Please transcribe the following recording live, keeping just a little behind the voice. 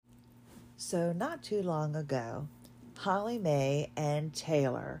So, not too long ago, Holly Mae and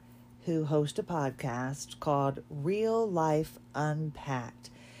Taylor, who host a podcast called Real Life Unpacked,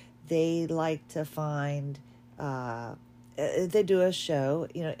 they like to find, they do a show,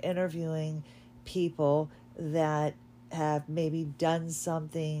 interviewing people that have maybe done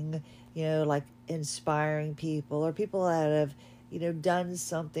something, like inspiring people, or people that have, done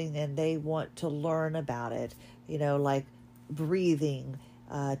something and they want to learn about it, like breathing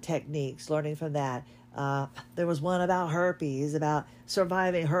techniques, learning from that. There was one about herpes, about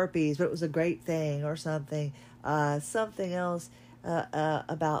surviving herpes, but it was a great thing, or something. Something else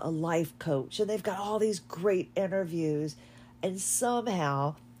about a life coach. And they've got all these great interviews. And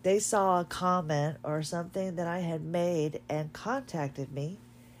somehow they saw a comment or something that I had made and contacted me.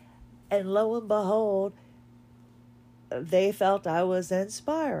 And lo and behold, they felt I was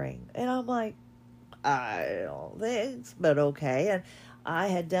inspiring. And I'm like, I don't think, but okay. And I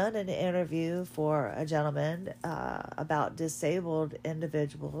had done an interview for a gentleman about disabled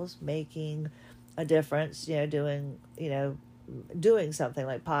individuals making a difference, doing something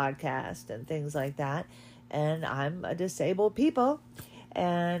like podcast and things like that. And I'm a disabled people.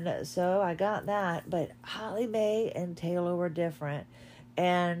 And so I got that. But Holly Mae and Taylor were different.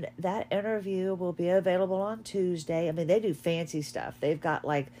 And that interview will be available on Tuesday. I mean, they do fancy stuff. They've got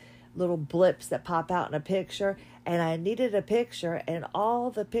like little blips that pop out in a picture, and I needed a picture, and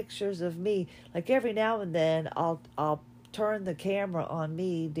all the pictures of me, like every now and then I'll turn the camera on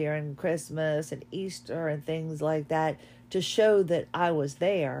me during Christmas and Easter and things like that to show that I was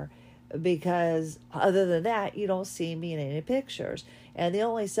there, because other than that you don't see me in any pictures. And the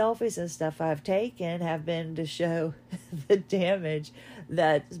only selfies and stuff I've taken have been to show the damage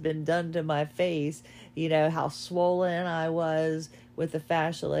that's been done to my face, how swollen I was with the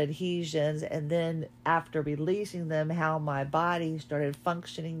fascial adhesions, and then after releasing them, how my body started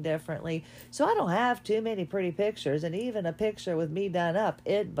functioning differently. So I don't have too many pretty pictures, and even a picture with me done up,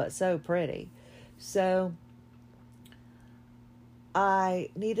 but so pretty. So I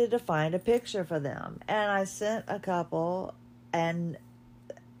needed to find a picture for them, and I sent a couple, and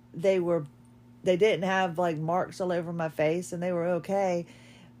they didn't have like marks all over my face, and they were okay.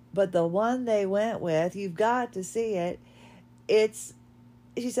 But the one they went with, you've got to see it.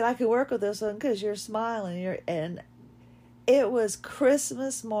 She said, I could work with this one because you're smiling. And it was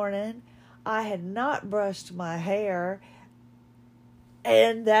Christmas morning. I had not brushed my hair.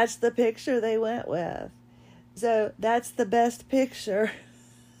 And that's the picture they went with. So that's the best picture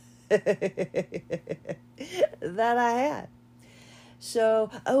that I had. So,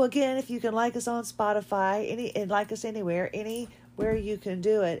 again, if you can like us on Spotify, and like us anywhere you can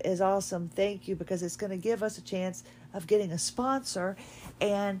do it is awesome. Thank you, because it's going to give us a chance of getting a sponsor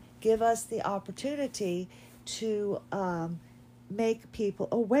and give us the opportunity to make people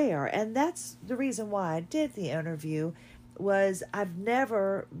aware. And that's the reason why I did the interview. Was I've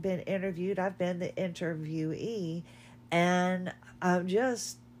never been interviewed. I've been the interviewee, and I'm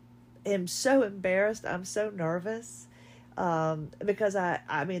so embarrassed. I'm so nervous because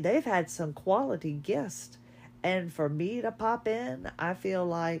I mean they've had some quality guests, and for me to pop in, I feel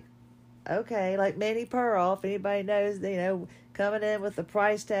like, okay, like Minnie Pearl, if anybody knows, coming in with the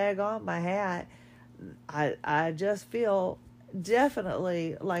price tag on my hat, I just feel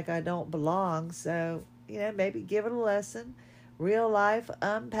definitely like I don't belong. So, maybe give it a listen. Real Life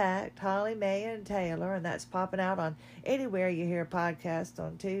Unpacked, Holly Mae and Taylor, and that's popping out on anywhere you hear podcasts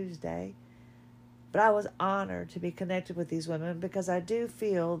on Tuesday. But I was honored to be connected with these women, because I do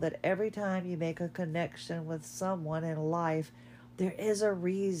feel that every time you make a connection with someone in life, there is a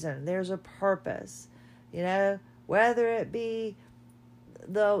reason, there's a purpose. Whether it be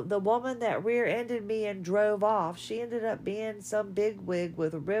the woman that rear-ended me and drove off, she ended up being some bigwig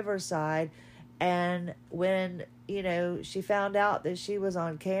with Riverside, and when she found out that she was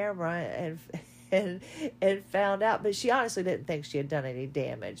on camera and found out, but she honestly didn't think she had done any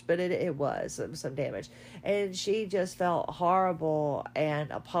damage, but it was some damage, and she just felt horrible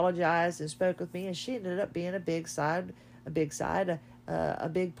and apologized and spoke with me, and she ended up being a big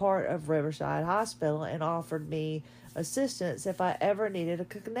part of Riverside Hospital, and offered me assistance if I ever needed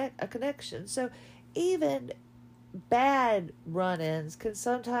a connection. So even bad run-ins can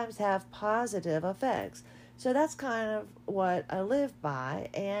sometimes have positive effects. So that's kind of what I live by.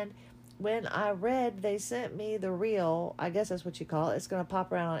 And when I read, they sent me the reel, I guess that's what you call it. It's going to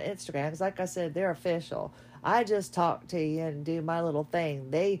pop around on Instagram, because like I said, they're official. I just talk to you and do my little thing.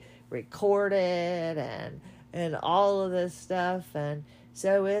 They record it and all of this stuff. And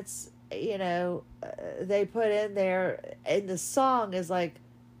so it's, they put in there, and the song is like,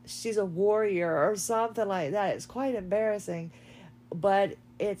 she's a warrior or something like that. It's quite embarrassing, but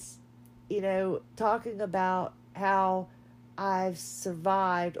it's talking about how I've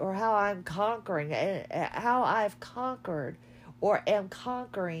survived or how I'm conquering and how I've conquered or am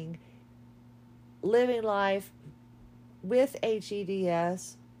conquering living life with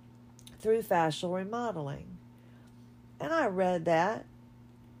HEDS through fascial remodeling. And I read that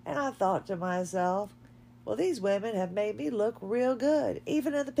and I thought to myself, well, these women have made me look real good,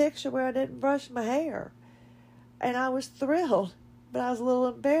 even in the picture where I didn't brush my hair. And I was thrilled, but I was a little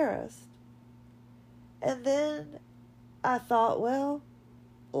embarrassed. And then I thought, well,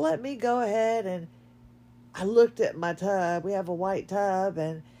 let me go ahead, and I looked at my tub. We have a white tub,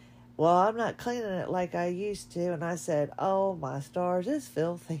 and well, I'm not cleaning it like I used to. And I said, oh my stars, it's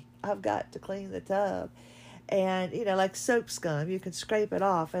filthy. I've got to clean the tub. And, like soap scum, you can scrape it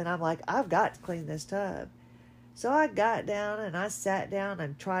off. And I'm like, I've got to clean this tub. So I got down and I sat down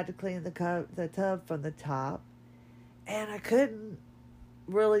and tried to clean the tub from the top. And I couldn't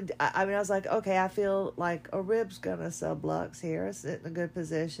really, I was like, okay, I feel like a rib's going to sublux here. It's in a good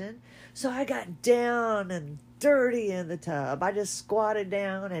position. So I got down and dirty in the tub. I just squatted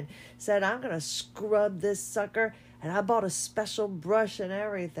down and said, I'm going to scrub this sucker. And I bought a special brush and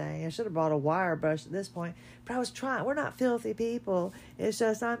everything. I should have bought a wire brush at this point. But I was trying. We're not filthy people. It's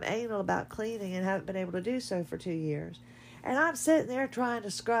just I'm anal about cleaning and haven't been able to do so for 2 years. And I'm sitting there trying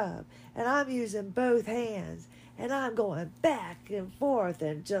to scrub. And I'm using both hands. And I'm going back and forth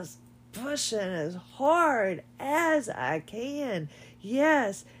and just pushing as hard as I can.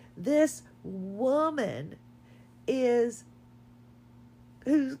 Yes, this woman is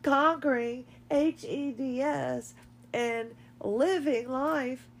who's conquering HEDS and living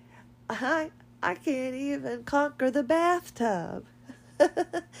life. I can't even conquer the bathtub.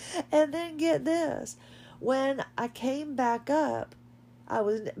 And then get this. When I came back up, I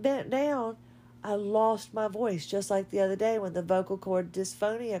was bent down. I lost my voice, just like the other day when the vocal cord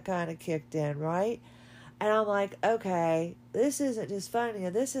dysphonia kind of kicked in, right? And I'm like, okay, this isn't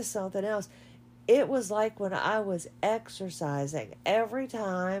dysphonia. This is something else. It was like when I was exercising. Every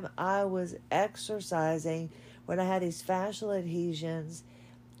time I was exercising, when I had these fascial adhesions,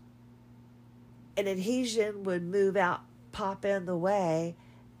 an adhesion would move out, pop in the way,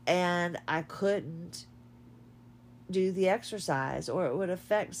 and I couldn't do the exercise, or it would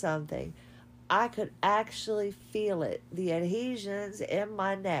affect something. I could actually feel it. The adhesions in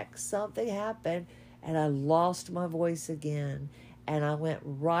my neck. Something happened and I lost my voice again. And I went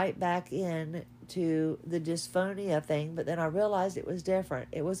right back in to the dysphonia thing. But then I realized it was different.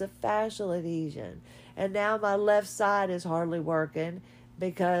 It was a fascial adhesion. And now my left side is hardly working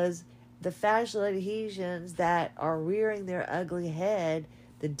because the fascial adhesions that are rearing their ugly head,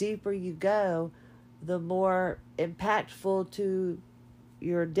 the deeper you go, the more impactful to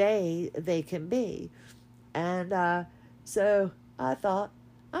your day they can be. And so I thought,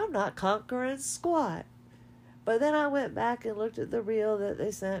 I'm not conquering squat. But then I went back and looked at the reel that they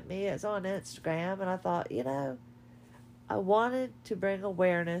sent me. It's on Instagram. And I thought, I wanted to bring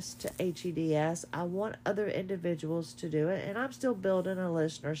awareness to HEDS. I want other individuals to do it. And I'm still building a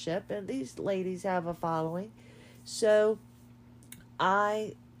listenership. And these ladies have a following. So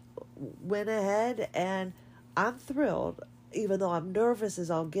I went ahead and I'm thrilled. Even though I'm nervous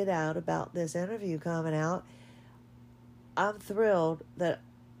as I'll get out about this interview coming out, I'm thrilled that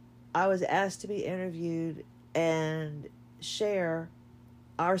I was asked to be interviewed and share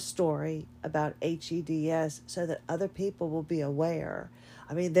our story about HEDS so that other people will be aware.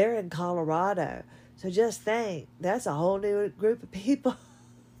 I mean, they're in Colorado, so just think, that's a whole new group of people.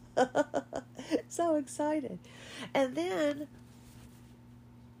 So excited. And then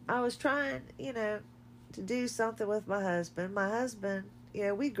I was trying, to do something with my husband. My husband,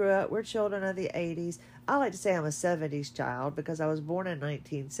 we grew up, we're children of the 80s. I like to say I'm a 70s child because I was born in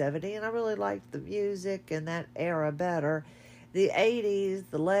 1970 and I really liked the music and that era better. The 80s,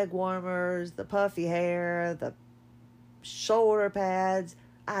 the leg warmers, the puffy hair, the shoulder pads,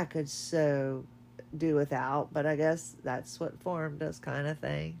 I could so do without, but I guess that's what formed us kind of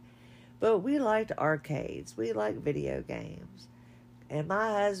thing. But we liked arcades. We liked video games. And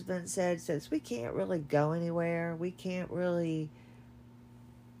my husband said, since we can't really go anywhere, we can't really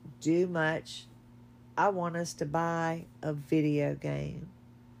do much, I want us to buy a video game.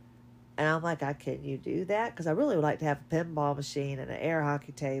 And I'm like, can you do that? Because I really would like to have a pinball machine and an air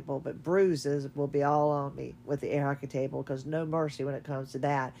hockey table, but bruises will be all on me with the air hockey table because no mercy when it comes to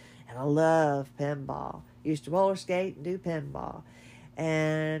that. And I love pinball. Used to roller skate and do pinball.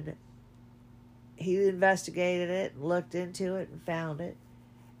 And he investigated it and looked into it and found it.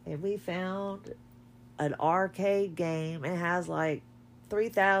 And we found an arcade game. It has like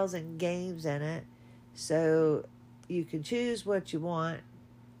 3,000 games in it. So you can choose what you want.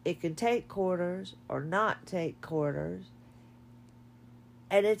 It can take quarters or not take quarters.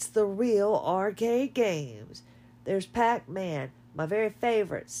 And it's the real arcade games. There's Pac-Man, my very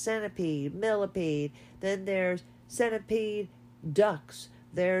favorite, Centipede, Millipede. Then there's Centipede Ducks.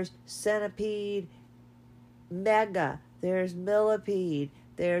 There's Centipede Mega. There's Millipede.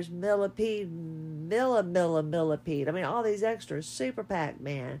 There's Millipede, Millipede. I mean, all these extras. Super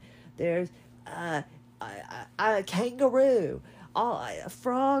Pac-Man. There's Kangaroo.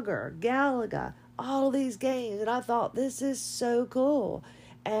 Frogger, Galaga. All of these games. And I thought, this is so cool.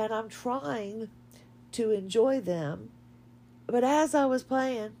 And I'm trying to enjoy them. But as I was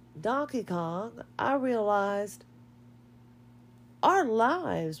playing Donkey Kong, I realized our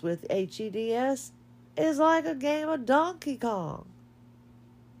lives with HEDS is like a game of Donkey Kong.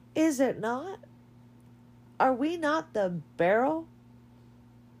 Is it not? Are we not the barrel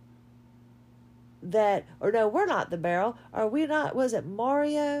we're not the barrel. Are we not, was it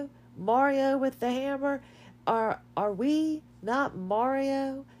Mario? Mario with the hammer? Are we not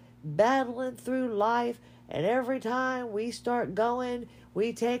Mario battling through life, and every time we start going,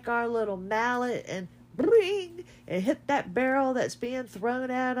 we take our little mallet and bring and hit that barrel that's being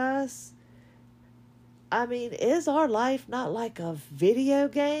thrown at us? I mean, is our life not like a video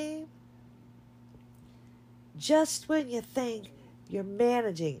game? Just when you think you're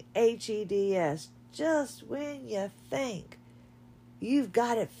managing HEDS, just when you think you've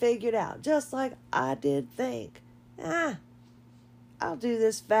got it figured out, just like I did think, I'll do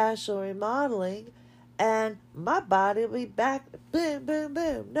this fascial remodeling and my body will be back, boom, boom,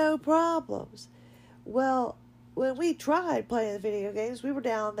 boom, no problems. Well, when we tried playing the video games, we were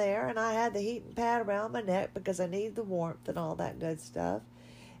down there and I had the heating pad around my neck because I need the warmth and all that good stuff.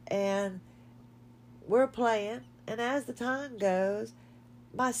 And we're playing, and as the time goes,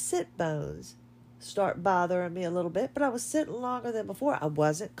 my sit bones start bothering me a little bit, but I was sitting longer than before. I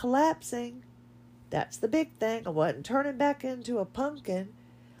wasn't collapsing. That's the big thing. I wasn't turning back into a pumpkin.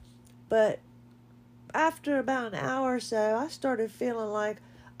 But after about an hour or so, I started feeling like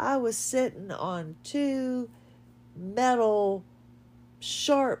I was sitting on two metal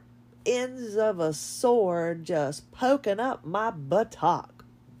sharp ends of a sword just poking up my buttock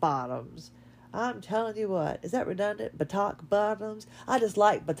bottoms. I'm telling you what, is that redundant? Buttock bottoms? I just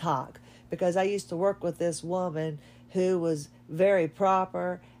like buttock because I used to work with this woman who was very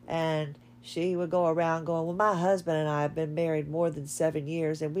proper, and she would go around going, well, my husband and I have been married more than 7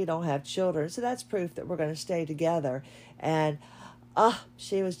 years and we don't have children, so that's proof that we're going to stay together. And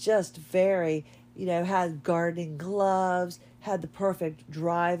she was just very, had gardening gloves, had the perfect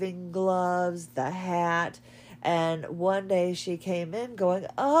driving gloves, the hat. And one day she came in going,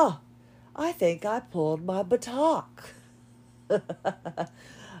 I think I pulled my buttock.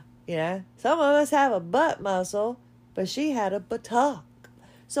 Some of us have a butt muscle, but she had a buttock.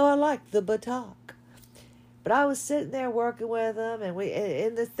 So I liked the buttock. But I was sitting there working with them, and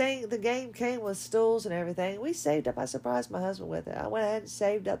the game came with stools and everything. We saved up. I surprised my husband with it. I went ahead and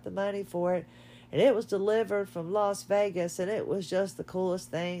saved up the money for it, and it was delivered from Las Vegas, and it was just the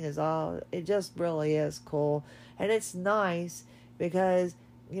coolest thing. It just really is cool, and it's nice because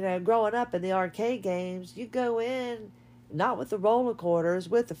growing up in the arcade games, you go in not with the roller quarters,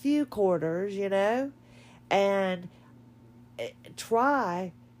 with a few quarters, and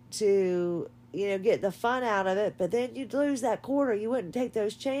try to get the fun out of it, but then you'd lose that quarter. You wouldn't take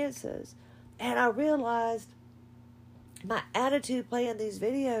those chances. And I realized my attitude playing these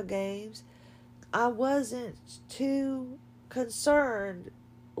video games, I wasn't too concerned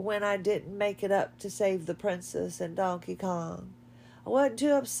when I didn't make it up to save the princess and Donkey Kong. I wasn't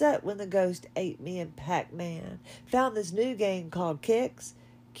too upset when the ghost ate me in Pac-Man. Found this new game called Kix.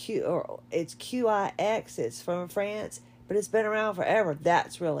 It's QIX. It's from France, but it's been around forever.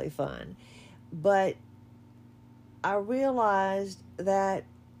 That's really fun. But I realized that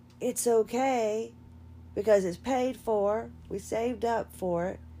it's okay because it's paid for. We saved up for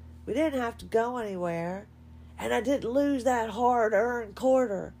it. We didn't have to go anywhere. And I didn't lose that hard-earned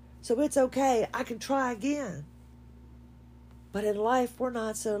quarter. So it's okay. I can try again. But in life, we're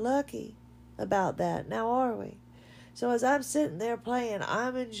not so lucky about that. Now, are we? So as I'm sitting there playing,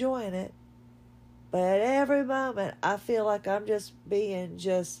 I'm enjoying it. But at every moment, I feel like I'm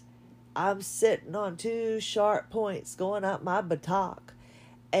I'm sitting on two sharp points going up my buttock.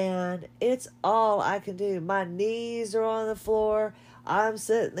 And it's all I can do. My knees are on the floor. I'm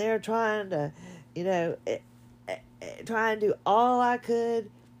sitting there trying to, trying to do all I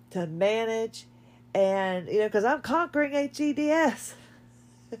could to manage. And, because I'm conquering HEDS.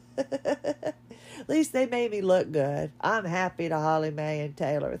 At least they made me look good. I'm happy to Holly Mae and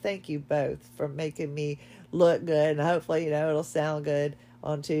Taylor. Thank you both for making me look good. And hopefully, it'll sound good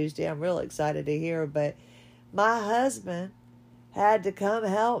on Tuesday. I'm real excited to hear. But my husband had to come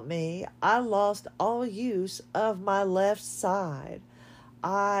help me. I lost all use of my left side.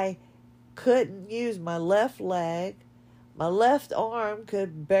 I couldn't use my left leg. My left arm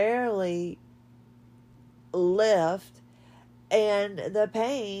could barely lift. And the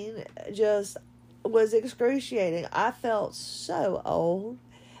pain just was excruciating. I felt so old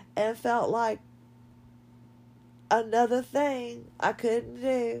and felt like another thing I couldn't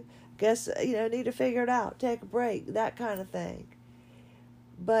do. Guess, need to figure it out, take a break, that kind of thing.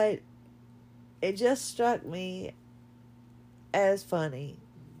 But it just struck me as funny.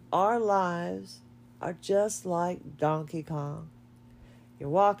 Our lives are just like Donkey Kong. You're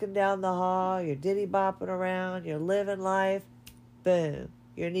walking down the hall, you're diddy bopping around, you're living life, boom,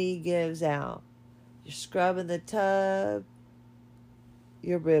 your knee gives out. You're scrubbing the tub,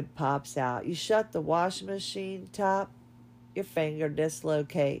 your rib pops out. You shut the washing machine top, your finger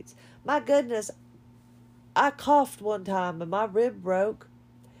dislocates. My goodness, I coughed one time and my rib broke.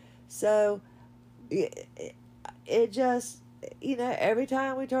 So it just, every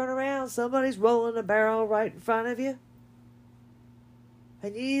time we turn around, somebody's rolling a barrel right in front of you.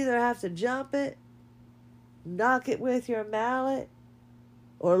 And you either have to jump it, knock it with your mallet,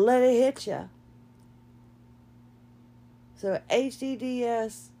 or let it hit you. So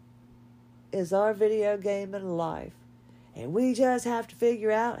HDDS is our video game in life. And we just have to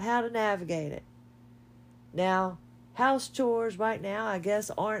figure out how to navigate it. Now, house chores right now, I guess,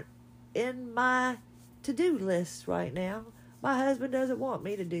 aren't in my to-do list right now. My husband doesn't want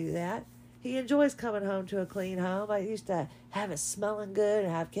me to do that. He enjoys coming home to a clean home. I used to have it smelling good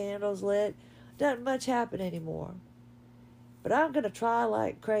and have candles lit. Doesn't much happen anymore. But I'm going to try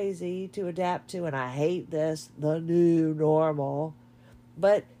like crazy to adapt to, and I hate this, the new normal.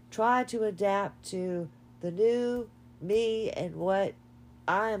 But try to adapt to the new me and what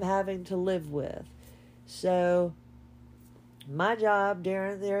I am having to live with. So my job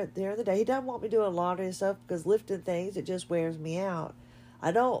during the day, he doesn't want me doing laundry and stuff because lifting things, it just wears me out.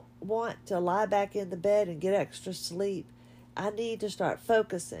 I don't want to lie back in the bed and get extra sleep. I need to start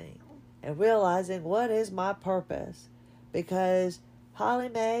focusing and realizing what is my purpose. Because Holly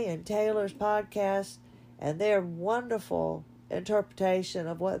Mae and Taylor's podcast and their wonderful interpretation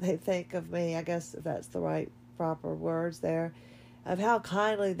of what they think of me, I guess if that's the right proper words there, of how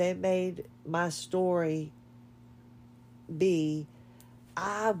kindly they made my story be.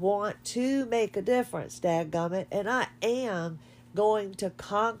 I want to make a difference, dadgummit, and I am going to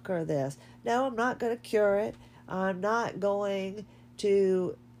conquer this. No, I'm not going to cure it. I'm not going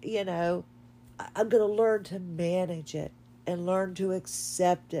to, I'm going to learn to manage it and learn to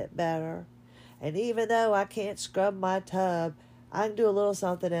accept it better. And even though I can't scrub my tub, I can do a little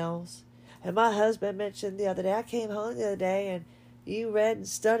something else. And my husband mentioned the other day, I came home the other day and you read and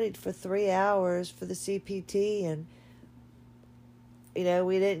studied for 3 hours for the CPT, and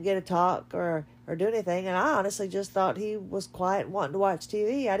we didn't get to talk or do anything. And I honestly just thought he was quiet and wanting to watch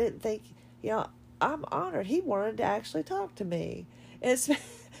TV. I didn't think, I'm honored he wanted to actually talk to me.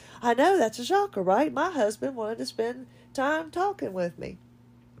 I know that's a shocker, right? My husband wanted to spend time talking with me.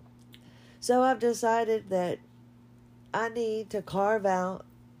 So I've decided that I need to carve out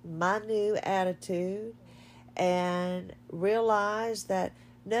my new attitude and realize that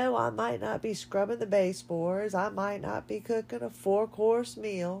no, I might not be scrubbing the baseboards. I might not be cooking a 4-course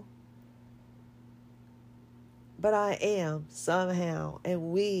meal. But I am somehow,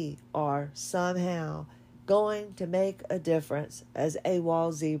 and we are somehow going to make a difference as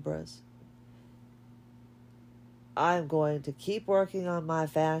AWOL zebras. I'm going to keep working on my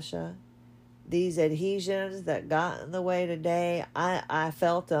fascia. These adhesions that got in the way today, I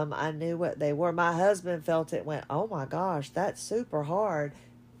felt them. I knew what they were. My husband felt it and went, oh my gosh, that's super hard.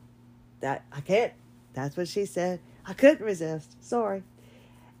 That I can't, that's what she said. I couldn't resist. Sorry.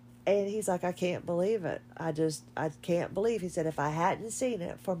 And he's like, I can't believe it. I can't believe. He said, if I hadn't seen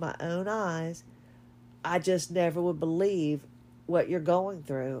it from my own eyes, I just never would believe what you're going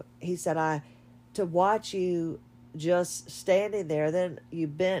through. He said, to watch you just standing there, then you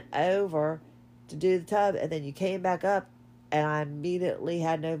bent over to do the tub, and then you came back up, and I immediately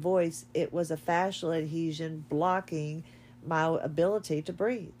had no voice. It was a fascial adhesion blocking my ability to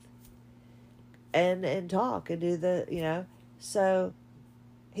breathe and talk and do the, so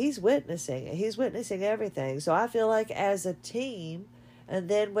he's witnessing everything. So I feel like as a team, and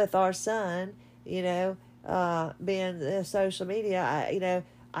then with our son, being the social media,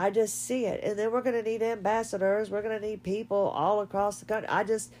 I just see it. And then we're going to need ambassadors. We're going to need people all across the country.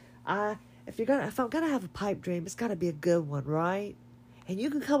 If I'm going to have a pipe dream, it's got to be a good one, right? And you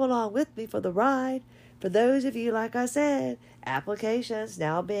can come along with me for the ride, For those of you, like I said, applications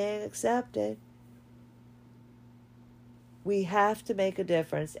now being accepted, we have to make a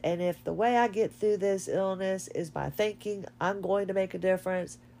difference. And if the way I get through this illness is by thinking I'm going to make a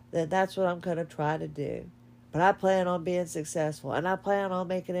difference, then that's what I'm going to try to do. But I plan on being successful, and I plan on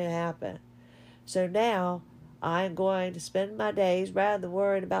making it happen. So now I'm going to spend my days, rather than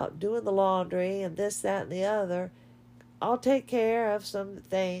worrying about doing the laundry and this, that, and the other, I'll take care of some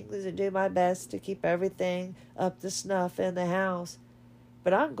things and do my best to keep everything up to snuff in the house.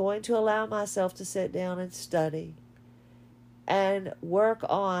 But I'm going to allow myself to sit down and study and work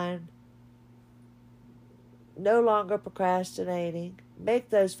on no longer procrastinating, make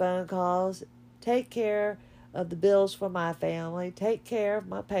those phone calls, take care of the bills for my family, take care of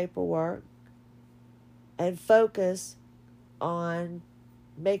my paperwork, and focus on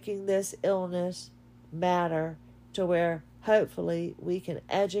making this illness matter to where hopefully we can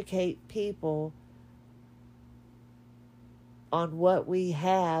educate people on what we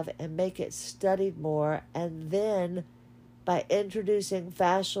have and make it studied more. And then by introducing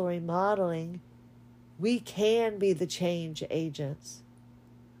fascial remodeling, we can be the change agents.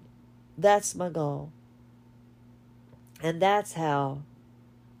 That's my goal. And that's how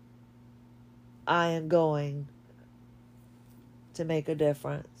I am going to make a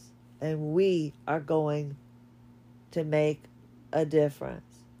difference. And we are going to make a difference.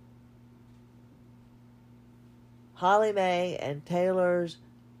 Holly Mae and Taylor's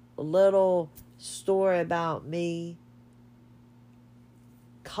little story about me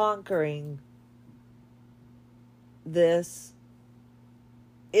conquering this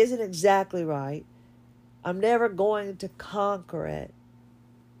isn't exactly right. I'm never going to conquer it,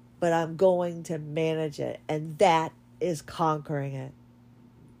 but I'm going to manage it, and that is conquering it.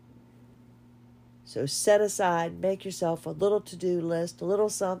 So set aside, make yourself a little to-do list, a little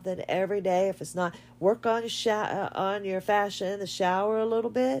something every day. If it's not, work on your fascia in the shower a little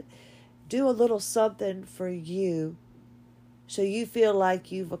bit. Do a little something for you so you feel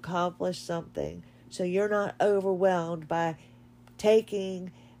like you've accomplished something. So you're not overwhelmed by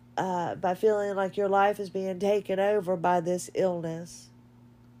feeling like your life is being taken over by this illness.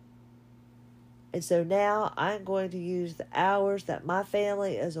 And so now I'm going to use the hours that my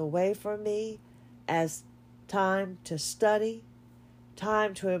family is away from me as time to study,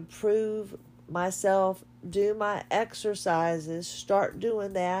 time to improve myself, do my exercises, start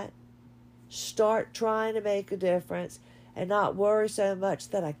doing that, start trying to make a difference, and not worry so much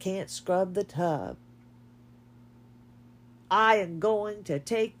that I can't scrub the tub. I am going to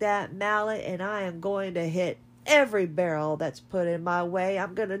take that mallet and I am going to hit every barrel that's put in my way.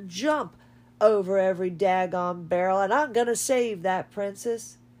 I'm going to jump over every daggone barrel, and I'm going to save that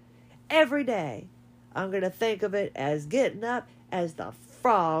princess. Every day, I'm going to think of it as getting up as the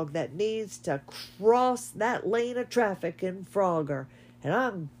frog that needs to cross that lane of traffic in Frogger. And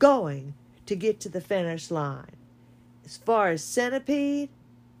I'm going to get to the finish line. As far as Centipede,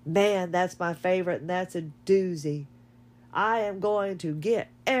 man, that's my favorite, and that's a doozy. I am going to get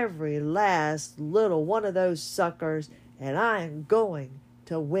every last little one of those suckers, and I am going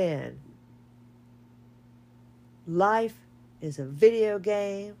to win. Life is a video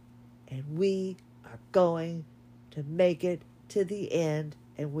game, and we are going to make it to the end,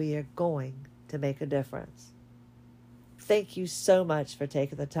 and we are going to make a difference. Thank you so much for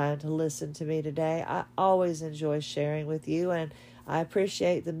taking the time to listen to me today. I always enjoy sharing with you, and I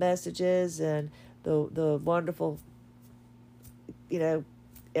appreciate the messages and the wonderful,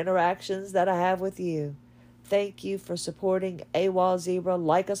 interactions that I have with you. Thank you for supporting AWOL Zebra.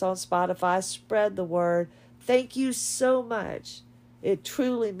 Like us on Spotify. Spread the word. Thank you so much. It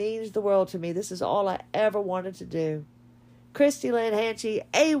truly means the world to me. This is all I ever wanted to do. Christy Lynn Hanchy,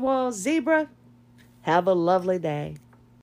 AWOL Zebra. Have a lovely day.